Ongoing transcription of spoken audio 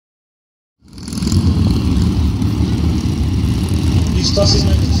These classic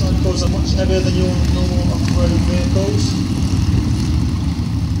motorcycles are much heavier than your normal off-road vehicles.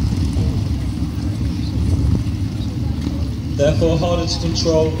 Therefore harder to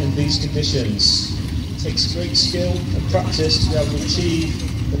control in these conditions. It takes great skill and practice to be able to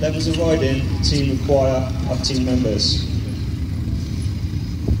achieve the levels of riding the team require of team members.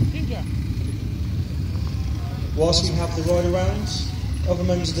 Whilst we have the ride around, other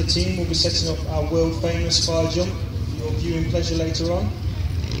members of the team will be setting up our world famous fire jump for your viewing pleasure later on.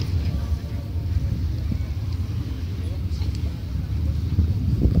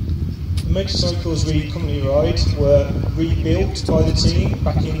 The motorcycles we currently ride were rebuilt by the team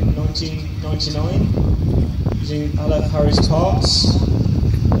back in 1999 using LF Harris parts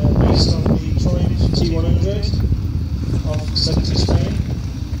based on the Triumph T100 of 70 Spain.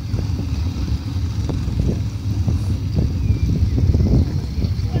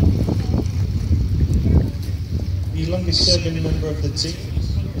 The longest serving member of the team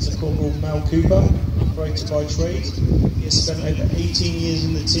is a Corporal Mel Cooper, operator by trade. He has spent over 18 years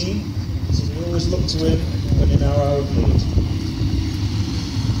in the team, so we always look to him when in our hour of need.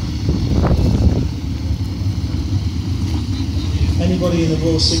 Anybody in the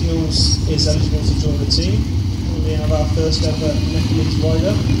Royal Signals is eligible to join the team. We have our first ever Methodist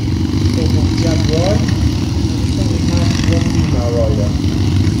rider, Corporal Jag Rye, and we currently have one female rider.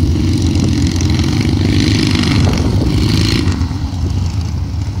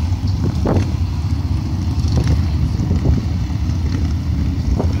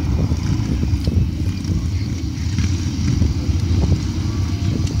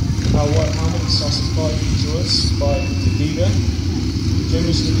 Our white helmets are supplied to us by Vida,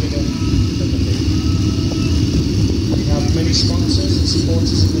 generously given independently. We have many sponsors and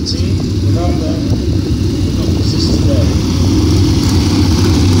supporters of the team. Without them, we would not exist today.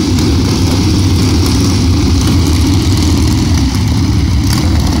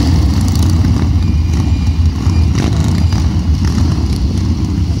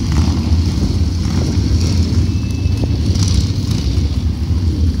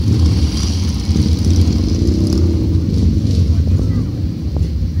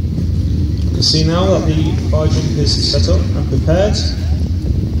 See now that the fire jump is set up and prepared,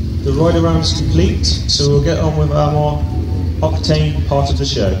 the ride around is complete, so we'll get on with our more octane part of the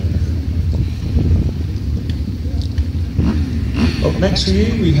show. Up next for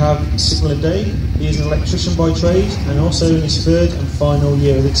you we have Signaller Day. He is an electrician by trade and also in his third and final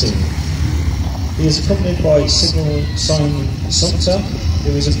year of the team. He is accompanied by Signal Simon Sumter,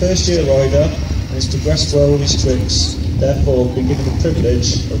 who is a first year rider and has progressed well with his tricks, therefore been given the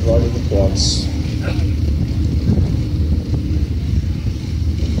privilege of riding the quads.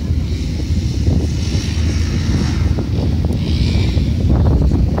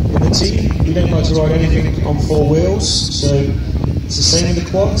 In the team, we don't like to ride anything on four wheels, so it's the same in the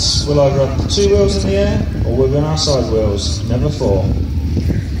quads. We'll either have two wheels in the air or we'll run our side wheels, never four.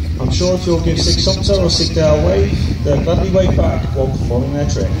 I'm sure if you'll give Sig Sumter or Sig Dale a wave, they'll gladly wave back while performing their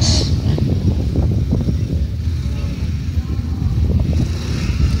tricks.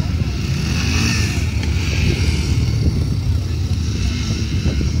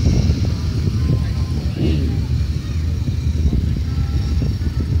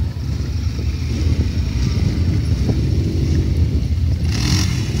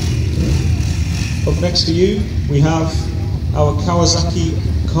 Up next to you, we have our Kawasaki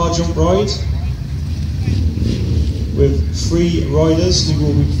car jump ride with 3 riders who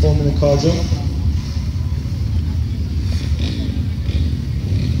will be performing the car jump.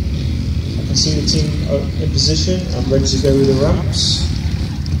 I can see the team in position and ready to go with the ramps.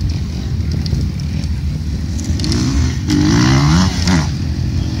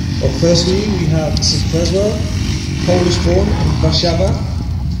 Up firstly, we have Sid Creswell, Polish born in Warszawa.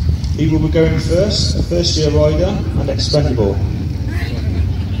 He will be going first, a first year rider and expendable.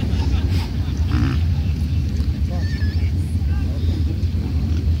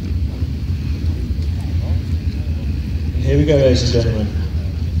 And here we go, ladies and gentlemen.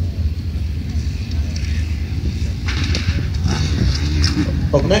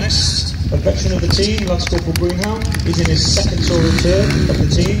 Up next, a veteran of the team, Lance Corporal Greenhound, is in his second tour return of the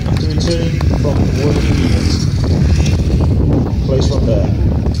team after returning from the working unit. Close one there.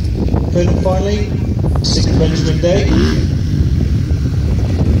 Third and finally, Sig Benjamin Day.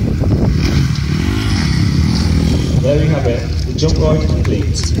 And there we have it, the jump ride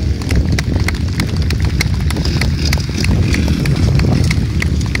complete.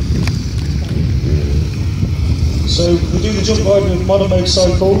 So we do the jump ride with modern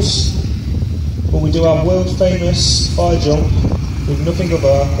motorcycles, but we do our world famous fire jump with nothing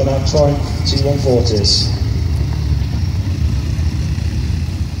other than our Triumph T140s.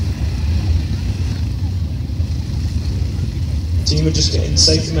 team are just getting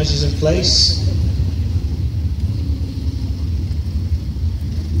safety measures in place.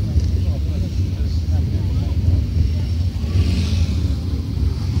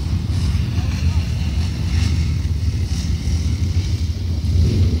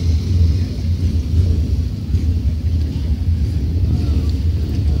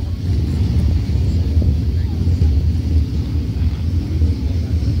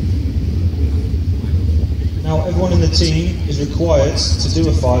 Now everyone in the team is required to do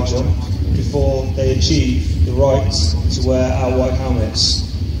a fire jump before they achieve the right to wear our white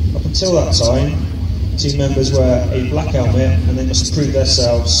helmets. Up until that time, team members wear a black helmet and they must prove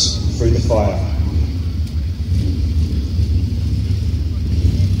themselves through the fire.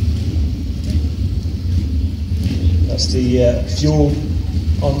 That's the fuel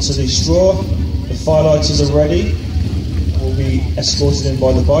onto the straw. The firelighters are ready. Will be escorted in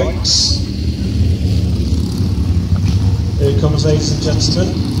by the bikes. Here it comes, ladies and gentlemen.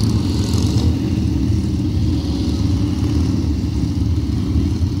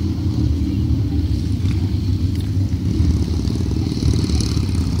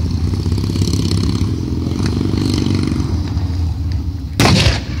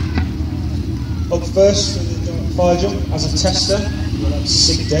 Up first for the fire jump as a tester, we'll have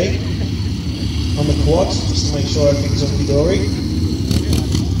SIG day on the quad, just to make sure everything's hunky-dory.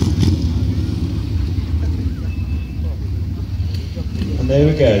 And there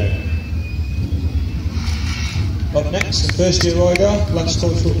we go. Up next, the first year rider, Lance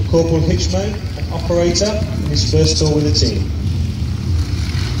Corporal Hitchmo, an operator in his first tour with the team.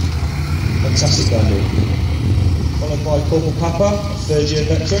 Fantastic landing. Followed by Corporal Papa, a third year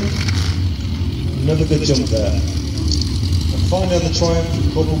veteran. Another good jump there. And finally on the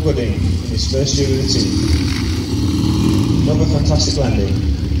Triumph, Corporal Gooding in his first year with the team. Another fantastic landing.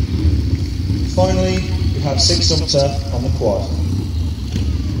 Finally, we have SIG Sumter on the quad.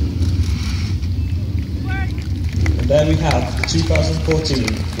 And there we have the 2014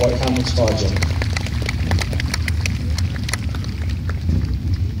 White Helmets fire jump.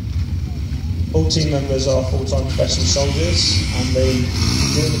 All team members are full-time professional soldiers and they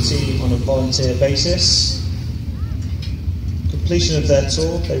join the team on a volunteer basis. Completion of their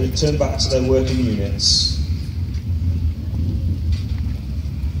tour, they return back to their working units.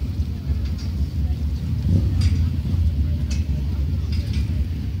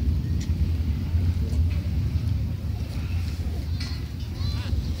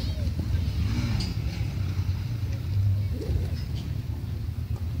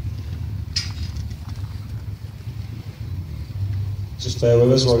 Just bear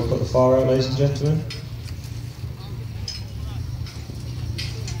with us while we put the fire out, ladies and gentlemen.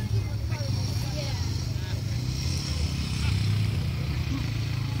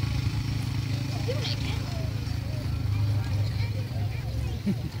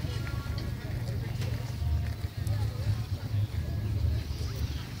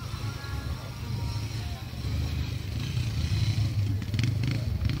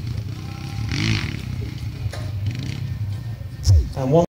 And one